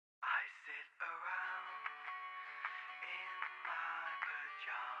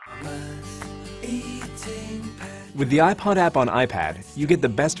With the iPod app on iPad, you get the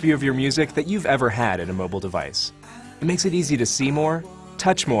best view of your music that you've ever had in a mobile device. It makes it easy to see more,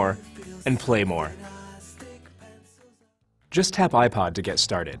 touch more, and play more. Just tap iPod to get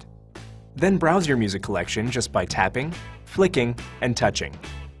started. Then browse your music collection just by tapping, flicking, and touching.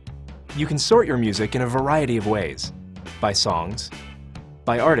 You can sort your music in a variety of ways: by songs,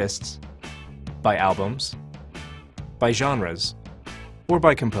 by artists, by albums, by genres, or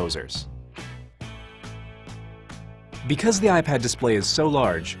by composers. Because the iPad display is so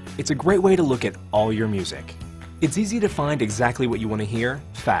large, it's a great way to look at all your music. It's easy to find exactly what you want to hear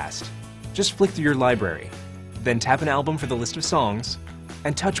fast. Just flick through your library, then tap an album for the list of songs,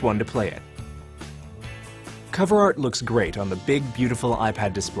 and touch one to play it. Cover art looks great on the big, beautiful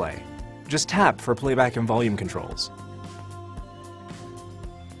iPad display. Just tap for playback and volume controls.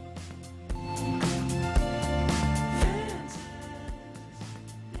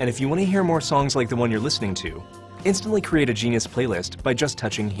 And if you want to hear more songs like the one you're listening to, instantly create a Genius playlist by just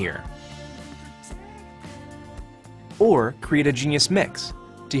touching here. Or create a Genius mix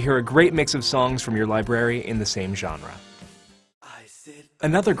to hear a great mix of songs from your library in the same genre.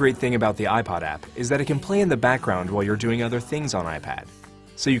 Another great thing about the iPod app is that it can play in the background while you're doing other things on iPad.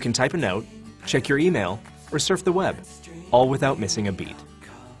 So you can type a note, check your email, or surf the web, all without missing a beat.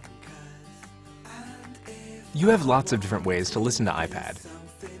 You have lots of different ways to listen to iPad.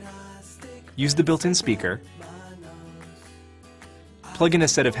 Use the built-in speaker, plug in a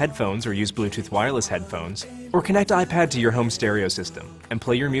set of headphones or use Bluetooth wireless headphones, or connect iPad to your home stereo system and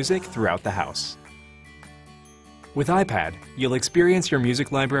play your music throughout the house. With iPad, you'll experience your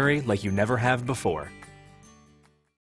music library like you never have before.